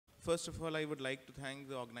First of all, I would like to thank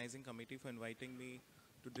the organizing committee for inviting me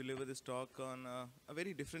to deliver this talk on a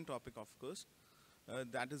very different topic, of course,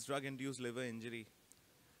 that is drug-induced liver injury.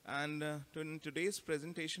 And in today's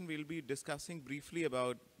presentation, we'll be discussing briefly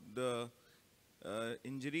about the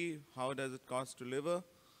injury, how does it cause to liver,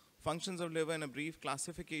 functions of liver in a brief,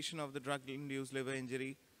 classification of the drug-induced liver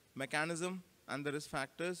injury, mechanism and the risk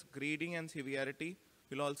factors, grading and severity.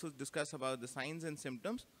 We'll also discuss about the signs and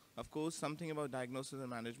symptoms, of course, something about diagnosis and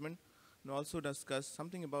management, and also discuss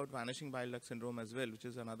something about vanishing bile duct syndrome as well, which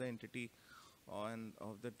is another entity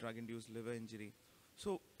of the drug-induced liver injury.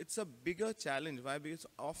 So it's a bigger challenge. Why? Because it's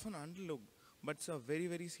often underlooked, but it's a very,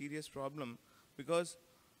 very serious problem because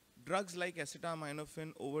drugs like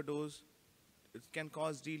acetaminophen overdose, it can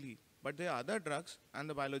cause DLE. But there are other drugs and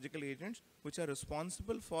the biological agents which are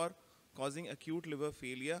responsible for causing acute liver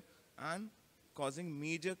failure and causing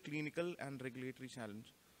major clinical and regulatory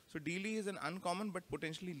challenge. So DLE is an uncommon but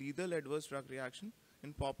potentially lethal adverse drug reaction.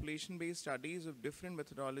 In population-based studies of different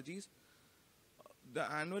methodologies, the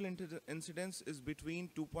annual incidence is between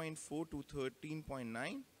 2.4 to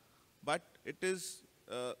 13.9, but it is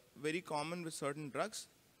very common with certain drugs.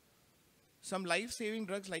 Some life-saving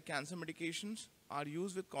drugs like cancer medications are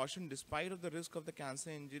used with caution despite of the risk of the cancer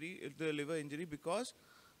injury, the liver injury, because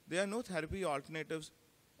there are no therapy alternatives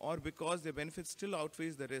or because their benefits still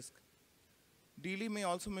outweighs the risk. DLE may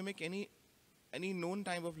also mimic any known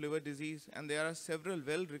type of liver disease, and there are several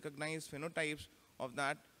well-recognized phenotypes of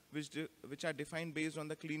that which are defined based on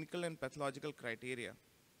the clinical and pathological criteria.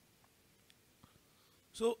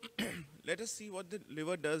 So let us see what the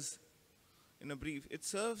liver does in a brief. It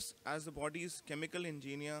serves as the body's chemical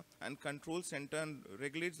engineer and control center and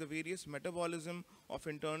regulates the various metabolism of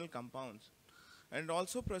internal compounds. And it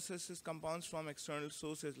also processes compounds from external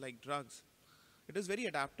sources like drugs. It is very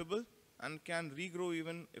adaptable and can regrow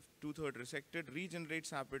even if two-thirds resected,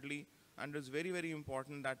 regenerates rapidly, and it's very, very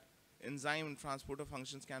important that enzyme and transporter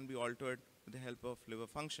functions can be altered with the help of liver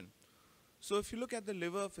function. So if you look at the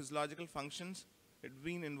liver physiological functions, it's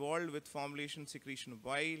been involved with formulation, secretion of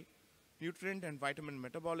bile, nutrient and vitamin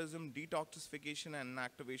metabolism, detoxification and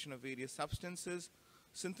activation of various substances,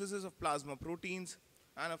 synthesis of plasma proteins,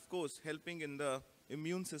 and of course, helping in the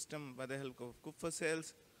immune system by the help of Kupffer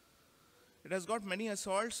cells. It has got many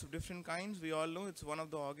assaults of different kinds. We all know it's one of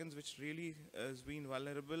the organs which really has been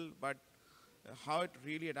vulnerable, but how it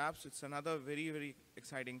really adapts, it's another very, very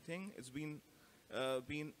exciting thing. It's been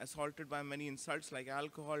assaulted by many insults like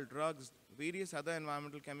alcohol, drugs, various other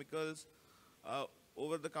environmental chemicals,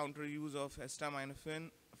 over-the-counter use of acetaminophen,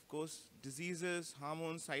 of course, diseases,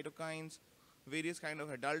 hormones, cytokines, various kind of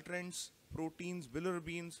adulterants, proteins,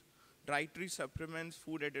 bilirubins, dietary supplements,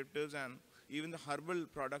 food additives, and even the herbal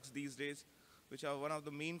products these days, which are one of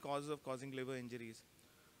the main causes of causing liver injuries.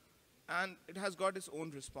 And it has got its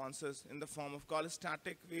own responses in the form of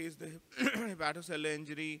cholestatic ways, the hepatocellular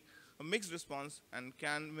injury, a mixed response, and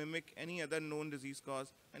can mimic any other known disease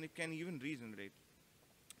cause, and it can even regenerate.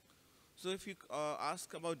 So if you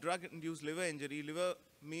ask about drug-induced liver injury,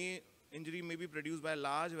 injury may be produced by a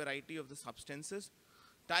large variety of the substances.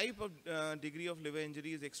 Type of degree of liver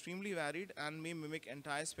injury is extremely varied and may mimic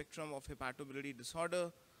entire spectrum of hepatobiliary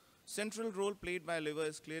disorder. Central role played by liver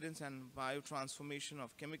is clearance and biotransformation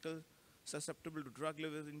of chemicals susceptible to drug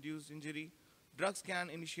liver-induced injury. Drugs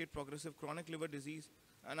can initiate progressive chronic liver disease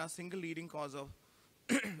and are single leading cause of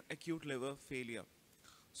acute liver failure.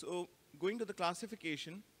 So going to the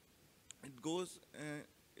classification, it goes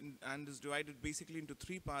and is divided basically into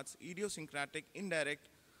three parts: idiosyncratic, indirect,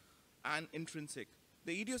 and intrinsic.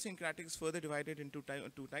 The idiosyncratic is further divided into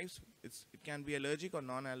two types. It can be allergic or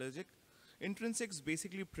non-allergic. Intrinsic is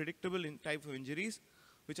basically predictable in type of injuries,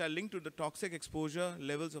 which are linked to the toxic exposure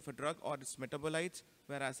levels of a drug or its metabolites,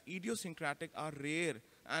 whereas idiosyncratic are rare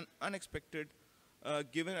and unexpected,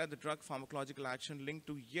 given at the drug pharmacological action linked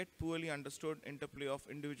to yet poorly understood interplay of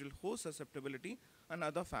individual host susceptibility and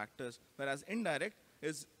other factors, whereas indirect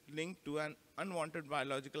is linked to an unwanted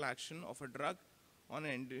biological action of a drug on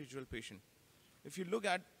an individual patient. If you look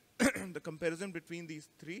at the comparison between these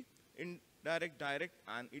three, indirect, direct,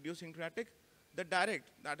 and idiosyncratic, the direct,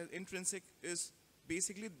 that is intrinsic, is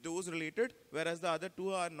basically dose-related, whereas the other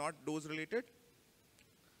two are not dose-related.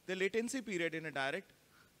 The latency period in a direct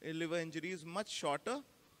liver injury is much shorter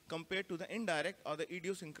compared to the indirect or the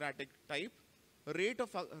idiosyncratic type. Rate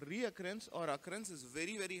of reoccurrence or occurrence is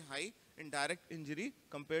very, very high in direct injury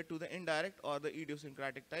compared to the indirect or the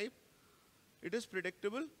idiosyncratic type. It is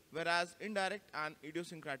predictable, whereas indirect and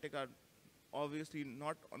idiosyncratic are obviously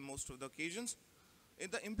not on most of the occasions.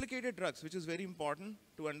 In the implicated drugs, which is very important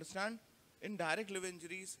to understand, in direct liver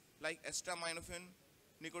injuries like acetaminophen,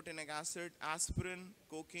 nicotinic acid, aspirin,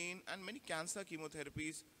 cocaine, and many cancer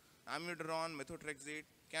chemotherapies, amiodarone, methotrexate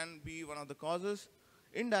can be one of the causes.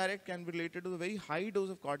 Indirect can be related to the very high dose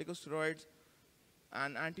of corticosteroids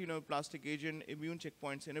and anti-neoplastic agent, immune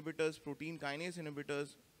checkpoints inhibitors, protein kinase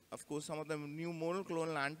inhibitors, of course, some of the new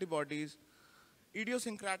monoclonal antibodies,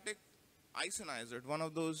 idiosyncratic isoniazid, one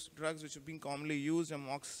of those drugs which have been commonly used,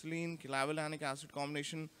 amoxicillin, clavulanic acid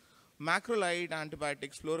combination, macrolide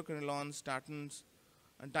antibiotics, fluoroquinolones, statins,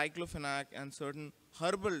 and diclofenac, and certain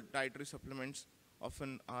herbal dietary supplements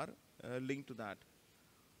often are linked to that.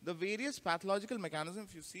 The various pathological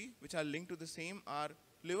mechanisms you see which are linked to the same are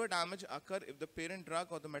liver damage occur if the parent drug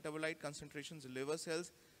or the metabolite concentrations in liver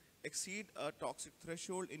cells exceed a toxic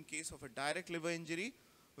threshold in case of a direct liver injury,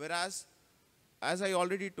 whereas, as I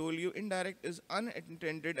already told you, indirect is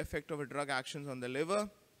unintended effect of a drug actions on the liver,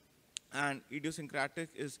 and idiosyncratic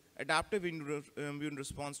is adaptive immune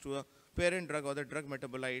response to a parent drug or the drug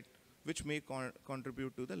metabolite which may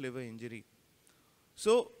contribute to the liver injury.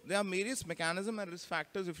 So there are various mechanisms and risk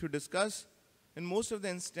factors if you discuss. In most of the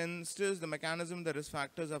instances, the mechanism, the risk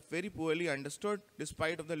factors are very poorly understood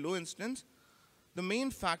despite of the low incidence. The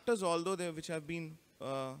main factors, although which have been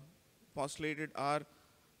postulated, are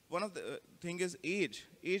one of the thing is age.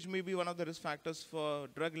 Age may be one of the risk factors for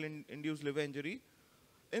drug-induced liver injury.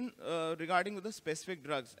 In regarding with the specific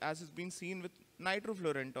drugs, as has been seen with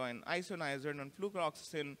nitrofluorentoin, isoniazid, and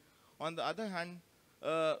flucloxacin. On the other hand,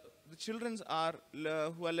 the children are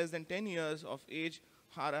who are less than 10 years of age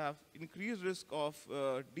have increased risk of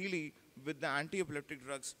DILI with the anti-epileptic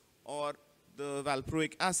drugs or the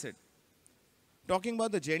valproic acid. Talking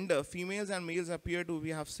about the gender, females and males appear to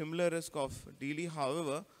have similar risk of DILI.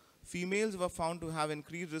 However, females were found to have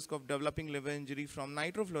increased risk of developing liver injury from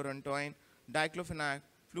nitrofluorentoin, diclofenac,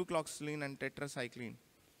 flucloxacin, and tetracycline.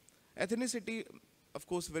 Ethnicity, of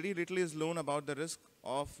course, very little is known about the risk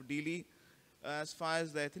of DILI as far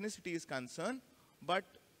as the ethnicity is concerned, but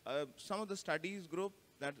some of the studies group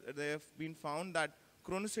that they have been found that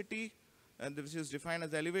chronicity, which is defined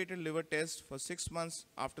as elevated liver test for 6 months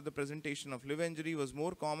after the presentation of liver injury, was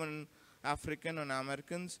more common in African and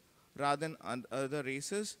Americans rather than other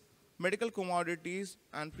races. Medical commorbidities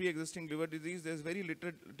and pre-existing liver disease, there's very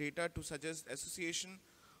little data to suggest association,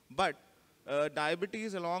 but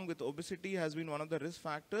diabetes along with obesity has been one of the risk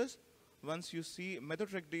factors. Once you see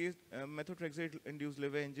methotrexate-induced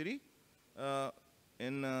liver injury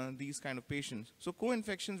in these kind of patients. So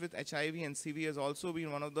co-infections with HIV and CV has also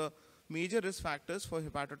been one of the major risk factors for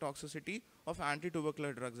hepatotoxicity of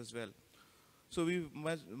anti-tubercular drugs as well. So we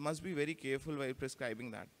must be very careful while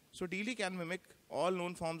prescribing that. So DILI can mimic all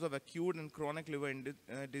known forms of acute and chronic liver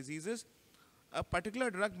diseases. A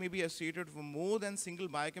particular drug may be associated with more than single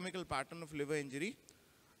biochemical pattern of liver injury,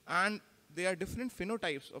 and there are different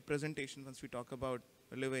phenotypes of presentation once we talk about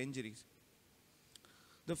liver injuries.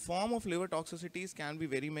 The form of liver toxicities can be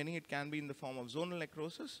very many. It can be in the form of zonal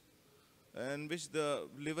necrosis, in which the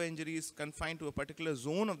liver injury is confined to a particular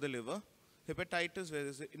zone of the liver. Hepatitis, where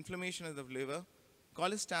there is inflammation of the liver.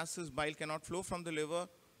 Cholestasis, bile cannot flow from the liver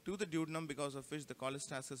to the duodenum, because of which the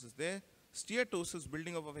cholestasis is there. Steatosis,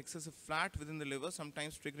 building up of excessive fat within the liver,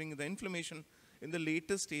 sometimes triggering the inflammation in the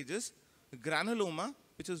later stages. Granuloma,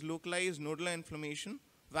 which is localized nodular inflammation.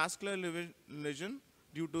 Vascular liver lesion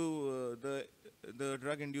due to the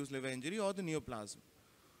drug-induced liver injury, or the neoplasm.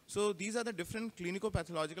 So these are the different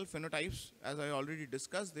clinico-pathological phenotypes. As I already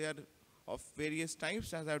discussed, they are of various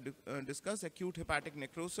types, as I have discussed: acute hepatic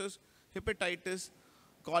necrosis, hepatitis,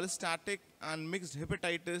 cholestatic and mixed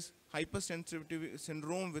hepatitis, hypersensitivity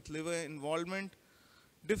syndrome with liver involvement,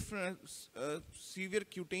 different severe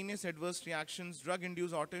cutaneous adverse reactions,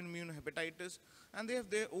 drug-induced autoimmune hepatitis, and they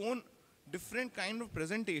have their own different kind of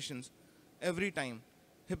presentations every time.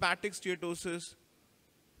 Hepatic steatosis,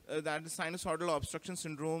 that is sinusoidal obstruction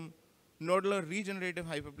syndrome, nodular regenerative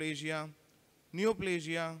hyperplasia,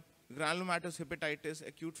 neoplasia, granulomatous hepatitis,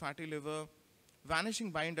 acute fatty liver,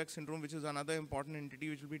 vanishing bile duct syndrome, which is another important entity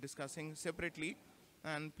which we'll be discussing separately,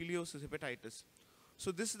 and pileosis hepatitis.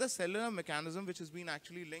 So this is the cellular mechanism which has been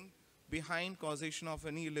actually linked behind causation of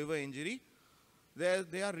any liver injury. There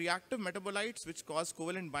are reactive metabolites which cause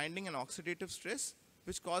covalent binding and oxidative stress,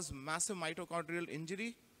 which cause massive mitochondrial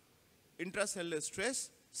injury, intracellular stress,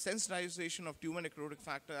 sensitization of tumor necrotic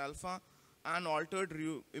factor alpha, and altered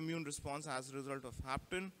immune response as a result of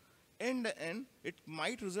hapten. In the end, it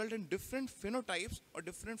might result in different phenotypes or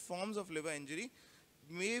different forms of liver injury,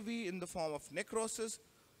 maybe in the form of necrosis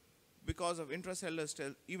because of intracellular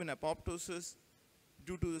stress, even apoptosis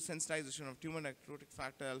due to the sensitization of tumor necrotic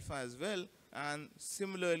factor alpha as well, and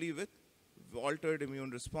similarly with altered immune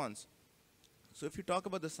response. So if you talk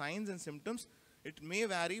about the signs and symptoms, It may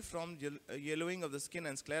vary from yellowing of the skin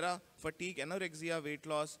and sclera, fatigue, anorexia, weight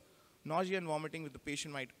loss, nausea and vomiting with the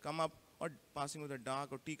patient might come up, or passing with a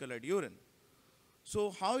dark or tea-colored urine.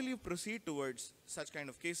 So how will you proceed towards such kind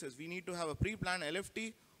of cases? We need to have a pre-planned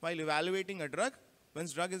LFT while evaluating a drug.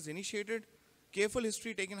 Once drug is initiated, careful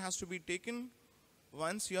history has to be taken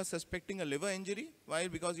once you are suspecting a liver injury, while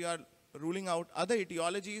because you are ruling out other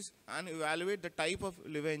etiologies, and evaluate the type of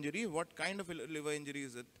liver injury, what kind of liver injury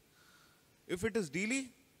is it. If it is DILI,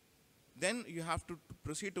 then you have to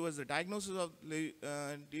proceed towards the diagnosis of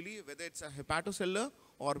DILI, whether it's a hepatocellular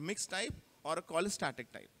or mixed type or a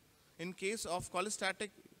cholestatic type. In case of cholestatic,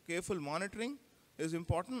 careful monitoring is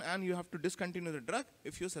important, and you have to discontinue the drug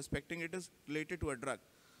if you're suspecting it is related to a drug.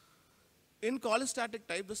 In cholestatic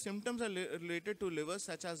type, the symptoms are related to liver,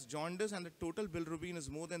 such as jaundice, and the total bilirubin is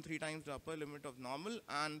more than 3 times the upper limit of normal,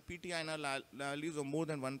 and PTINR values are more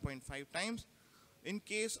than 1.5 times. In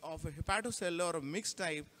case of a hepatocellular or a mixed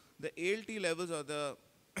type, the ALT levels are,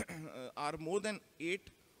 are more than 8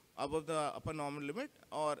 above the upper normal limit,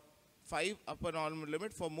 or 5 upper normal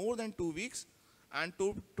limit for more than 2 weeks, and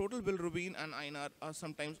total bilirubin and INR are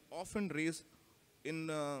sometimes often raised in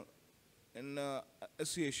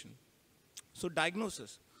association. So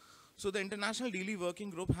diagnosis. So the International DILI Working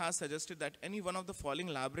Group has suggested that any one of the following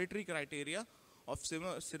laboratory criteria of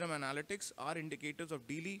serum analytics are indicators of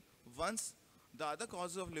DILI once the other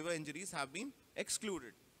causes of liver injuries have been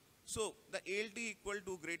excluded. So the ALT equal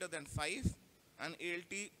to greater than 5, and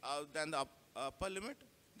ALT than the upper limit,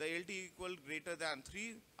 the ALT equal greater than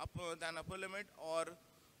 3 upper limit, or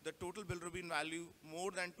the total bilirubin value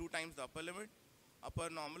more than 2 times the upper limit, upper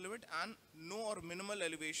normal limit, and no or minimal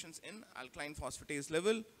elevations in alkaline phosphatase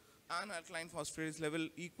level, and alkaline phosphatase level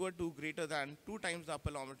equal to greater than 2 times the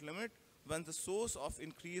upper normal limit when the source of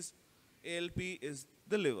increased ALP is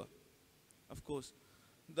the liver. Of course,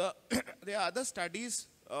 there are other studies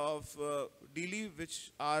of DILI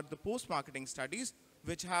which are the post-marketing studies,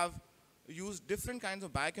 which have used different kinds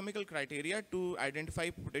of biochemical criteria to identify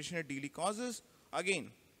potential DILI causes.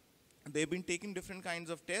 Again, they've been taking different kinds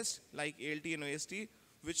of tests like ALT and OST,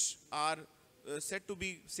 which are said to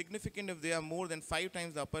be significant if they are more than 5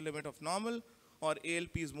 times the upper limit of normal, or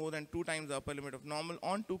ALP is more than 2 times the upper limit of normal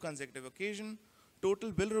on 2 consecutive occasions.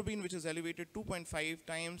 Total bilirubin, which is elevated 2.5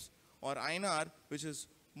 times, or INR, which is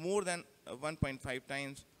more than 1.5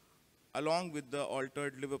 times, along with the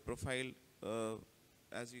altered liver profile,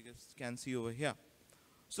 as you can see over here.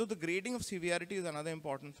 So the grading of severity is another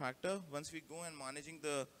important factor. Once we go and managing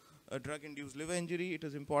the drug-induced liver injury, it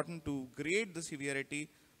is important to grade the severity.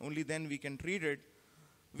 Only then we can treat it.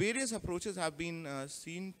 Various approaches have been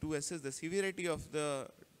seen to assess the severity of the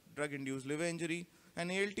drug-induced liver injury. An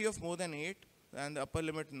ALT of more than 8 and the upper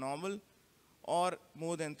limit normal, or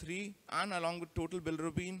more than 3, and along with total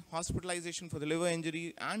bilirubin, hospitalization for the liver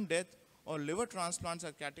injury and death, or liver transplants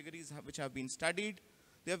are categories which have been studied.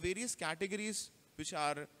 There are various categories which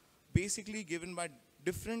are basically given by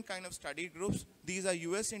different kind of study groups. These are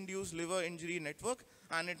US-induced liver injury network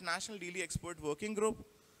and International DILI expert working group.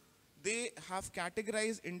 They have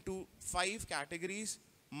categorized into 5 categories: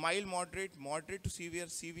 mild, moderate, moderate to severe,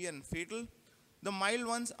 severe, and fatal. The mild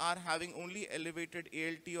ones are having only elevated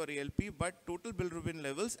ALT or ALP, but total bilirubin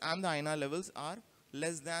levels and the INR levels are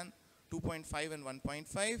less than 2.5 and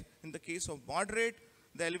 1.5. In the case of moderate,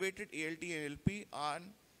 the elevated ALT and ALP and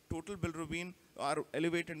total bilirubin are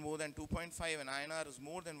elevated more than 2.5 and INR is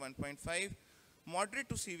more than 1.5. Moderate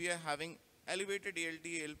to severe having elevated ALT,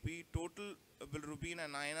 ALP, total bilirubin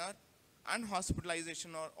and INR, and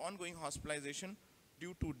hospitalization or ongoing hospitalization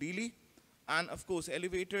due to DILI, and of course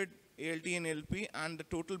elevated ALT and ALP and the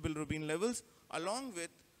total bilirubin levels, along with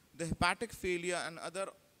the hepatic failure and other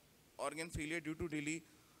organ failure due to DILI,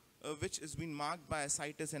 which has been marked by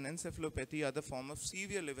ascites and encephalopathy, other form of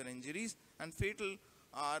severe liver injuries, and fatal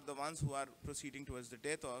are the ones who are proceeding towards the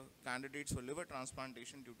death or candidates for liver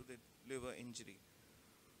transplantation due to the liver injury.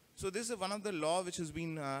 So this is one of the law which has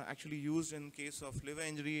been actually used in case of liver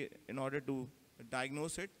injury in order to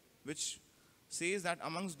diagnose it, which says that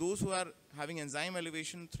amongst those who are having enzyme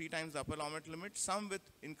elevation 3 times the upper limit, some with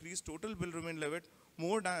increased total bilirubin level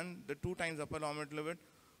more than the 2 times upper limit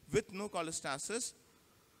with no cholestasis,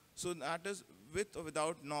 so that is with or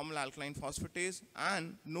without normal alkaline phosphatase,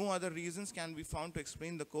 and no other reasons can be found to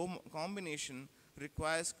explain the combination,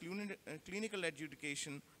 requires clinical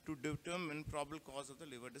adjudication to determine probable cause of the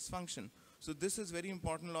liver dysfunction. So this is very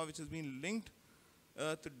important law which has been linked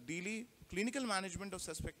to DILI. Clinical management of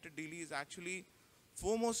suspected DILI is actually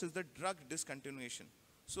foremost is the drug discontinuation.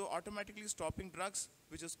 So automatically stopping drugs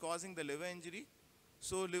which is causing the liver injury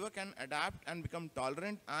So liver can adapt and become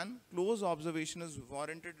tolerant, and close observation is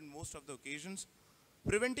warranted in most of the occasions.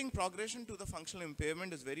 Preventing progression to the functional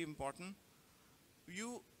impairment is very important.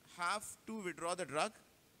 You have to withdraw the drug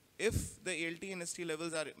if the ALT and ST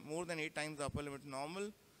levels are more than 8 times the upper limit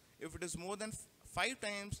normal, if it is more than 5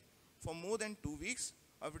 times for more than 2 weeks,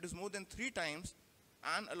 or if it is more than 3 times,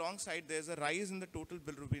 and alongside there's a rise in the total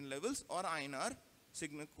bilirubin levels or INR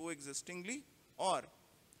signal coexistingly, or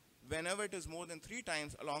whenever it is more than 3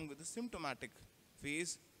 times along with the symptomatic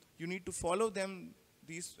phase, you need to follow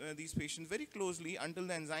these patients very closely until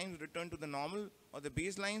the enzymes return to the normal or the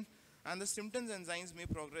baseline, and the symptoms enzymes may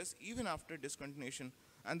progress even after discontinuation.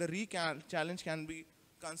 And the re-challenge can be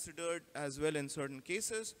considered as well in certain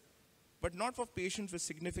cases, but not for patients with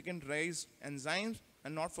significant rise enzymes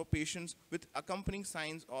and not for patients with accompanying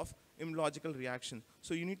signs of immunological reaction.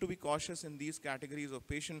 So you need to be cautious in these categories of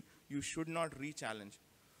patient. You should not re-challenge.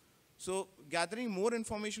 So gathering more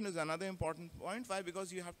information is another important point. Why?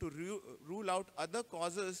 Because you have to rule out other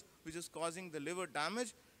causes which is causing the liver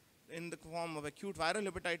damage in the form of acute viral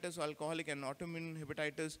hepatitis, alcoholic and autoimmune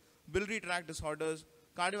hepatitis, biliary tract disorders,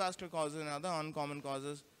 cardiovascular causes and other uncommon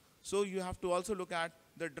causes. So you have to also look at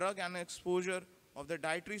the drug and exposure of the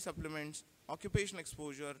dietary supplements, occupational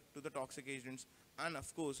exposure to the toxic agents, and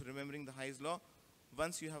of course remembering the Hy's law.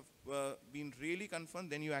 Once you have been really confirmed,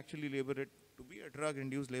 then you actually label it to be a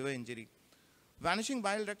drug-induced liver injury. Vanishing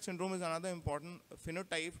bile duct syndrome is another important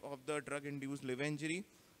phenotype of the drug-induced liver injury,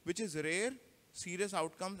 which is rare, serious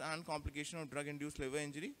outcomes and complication of drug-induced liver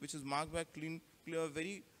injury, which is marked by clear,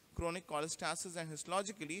 very chronic cholestasis and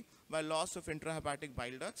histologically by loss of intrahepatic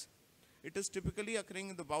bile ducts. It is typically occurring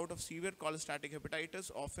in the bout of severe cholestatic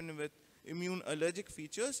hepatitis, often with immune allergic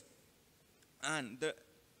features, and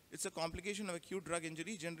it's a complication of acute drug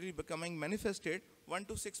injury, generally becoming manifested 1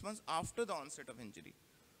 to 6 months after the onset of injury.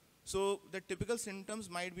 So the typical symptoms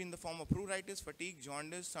might be in the form of pruritus, fatigue,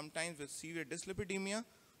 jaundice, sometimes with severe dyslipidemia,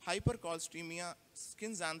 hypercholesteremia,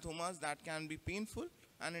 skin xanthomas that can be painful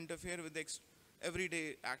and interfere with the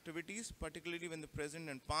everyday activities, particularly when they're present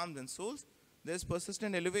in palms and soles. There's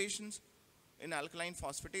persistent elevations in alkaline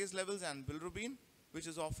phosphatase levels and bilirubin, which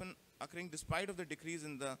is often occurring despite of the decrease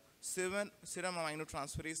in the serum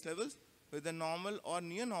aminotransferase levels with a normal or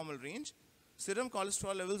near normal range. Serum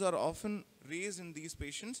cholesterol levels are often raised in these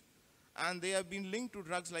patients, and they have been linked to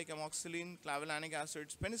drugs like amoxicillin, clavulanic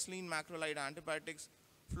acids, penicillin, macrolide antibiotics,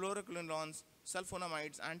 fluoroquinolones,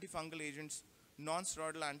 sulfonamides, antifungal agents,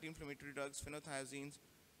 non-steroidal anti-inflammatory drugs, phenothiazines,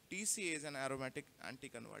 TCAs, and aromatic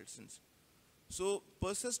anticonvulsants. So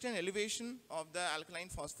persistent elevation of the alkaline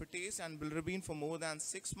phosphatase and bilirubin for more than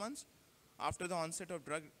 6 months after the onset of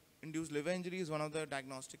drug-induced liver injury is one of the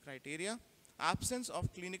diagnostic criteria. Absence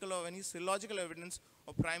of clinical or any serological evidence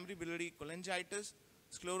of primary biliary cholangitis,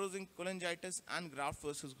 sclerosing cholangitis, and graft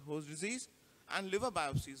versus host disease, and liver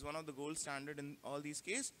biopsy is one of the gold standard in all these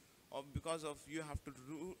cases, because of you have to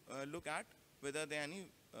look at whether there are any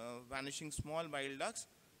vanishing small bile ducts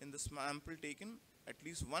in the sample taken at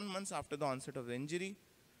least 1 month after the onset of the injury.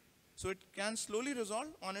 So it can slowly resolve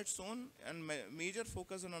on its own, and major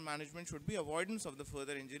focus on our management should be avoidance of the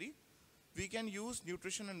further injury. We can use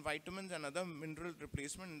nutrition and vitamins and other mineral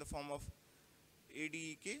replacement in the form of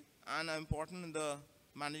ADEK, and are important in the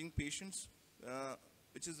managing patients,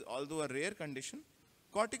 which is although a rare condition.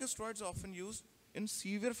 Corticosteroids are often used in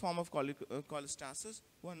severe form of cholestasis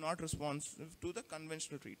who are not responsive to the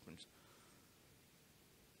conventional treatments.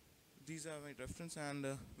 These are my reference, and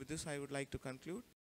with this I would like to conclude.